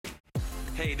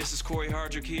Hey, this is Corey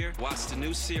Hardrick here. Watch the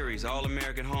new series, All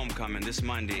American Homecoming, this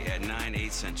Monday at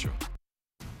 9/8 Central.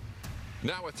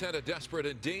 Now at a desperate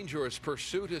and dangerous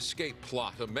pursuit escape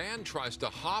plot. A man tries to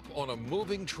hop on a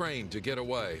moving train to get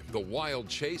away. The wild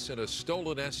chase in a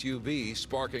stolen SUV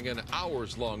sparking an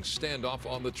hours-long standoff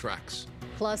on the tracks.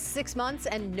 Plus 6 months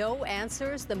and no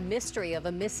answers. The mystery of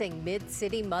a missing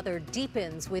mid-city mother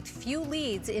deepens with few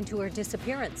leads into her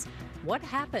disappearance. What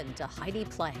happened to Heidi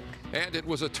Plank? And it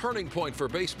was a turning point for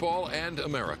baseball and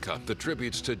America. The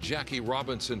tributes to Jackie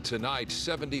Robinson tonight,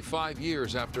 75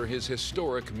 years after his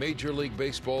historic Major League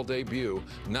Baseball debut,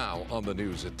 now on the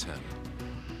news at 10.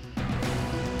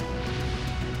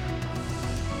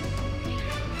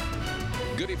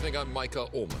 Good evening, I'm Micah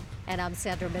Ullman. And I'm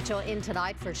Sandra Mitchell. In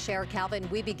tonight for Cher Calvin,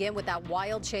 we begin with that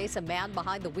wild chase. A man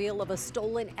behind the wheel of a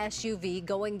stolen SUV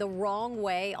going the wrong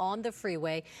way on the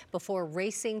freeway before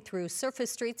racing through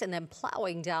surface streets and then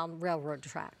plowing down railroad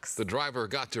tracks. The driver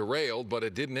got derailed, but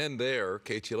it didn't end there.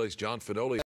 KTLA's John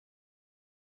Finoli.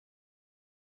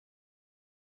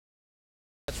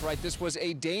 That's right. This was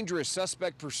a dangerous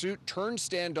suspect pursuit turned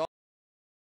standoff.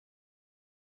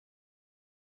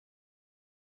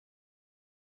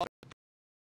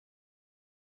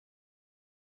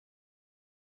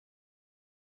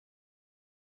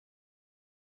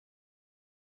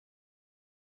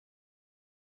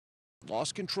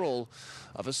 Lost control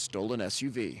of a stolen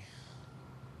SUV.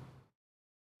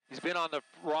 He's been on the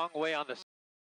wrong way on the